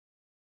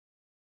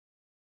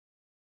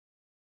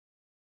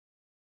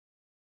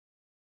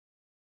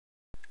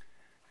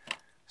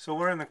So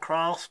we're in the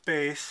crawl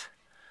space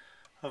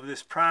of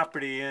this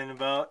property, and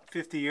about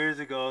 50 years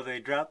ago they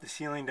dropped the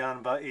ceiling down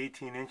about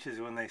 18 inches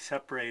when they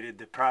separated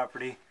the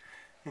property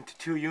into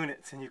two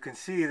units. And you can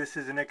see this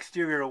is an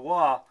exterior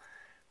wall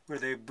where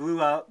they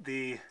blew out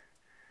the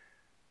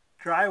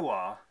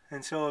drywall.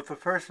 And so if a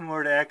person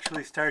were to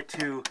actually start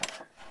to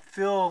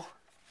fill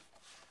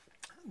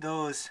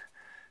those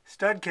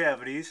stud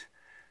cavities,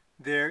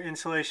 their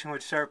insulation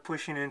would start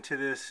pushing into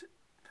this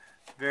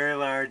very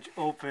large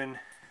open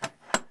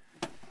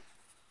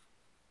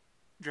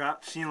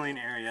drop ceiling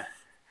area,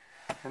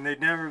 and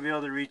they'd never be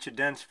able to reach a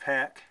dense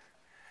pack,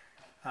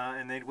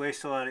 and they'd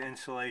waste a lot of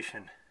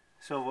insulation.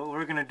 So what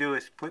we're going to do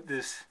is put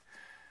this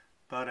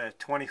about a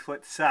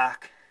 20-foot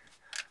sock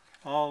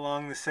all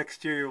along this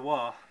exterior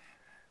wall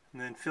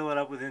and then fill it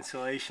up with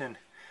insulation,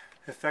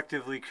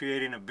 effectively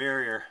creating a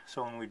barrier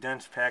so when we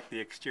dense pack the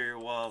exterior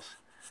walls,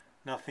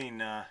 nothing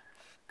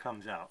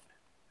comes out.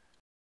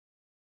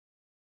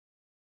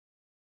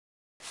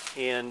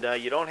 And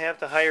you don't have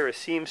to hire a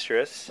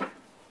seamstress.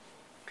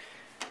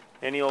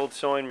 Any old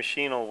sewing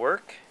machine will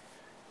work.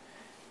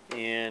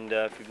 And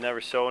if you've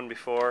never sewn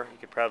before, you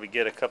could probably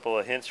get a couple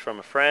of hints from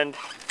a friend.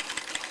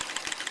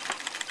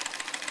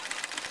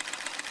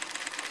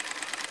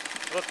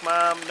 Look,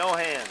 Mom, no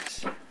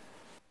hands.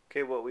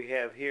 Okay, what we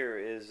have here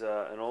is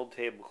an old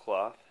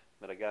tablecloth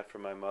that I got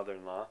from my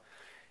mother-in-law,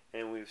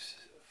 and we've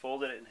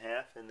folded it in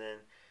half and then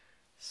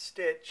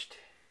stitched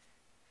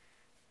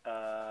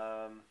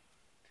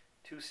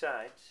two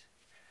sides.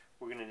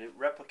 We're going to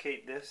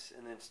replicate this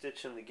and then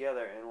stitch them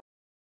together. And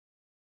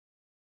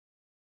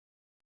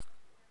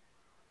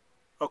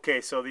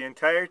okay, so the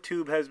entire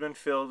tube has been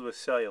filled with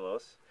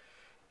cellulose,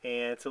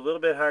 and it's a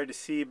little bit hard to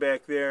see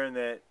back there in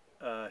that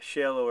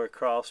shallower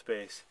crawl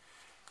space.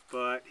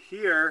 But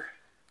here,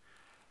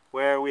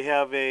 where we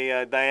have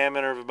a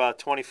diameter of about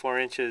 24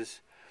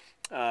 inches,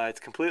 it's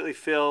completely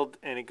filled,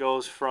 and it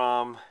goes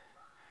from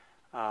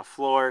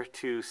floor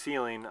to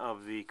ceiling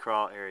of the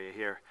crawl area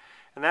here.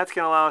 And that's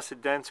going to allow us to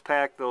dense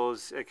pack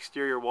those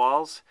exterior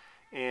walls,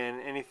 and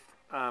any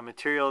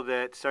material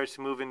that starts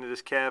to move into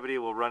this cavity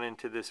will run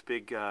into this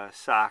big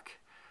sock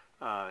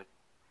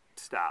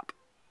stop.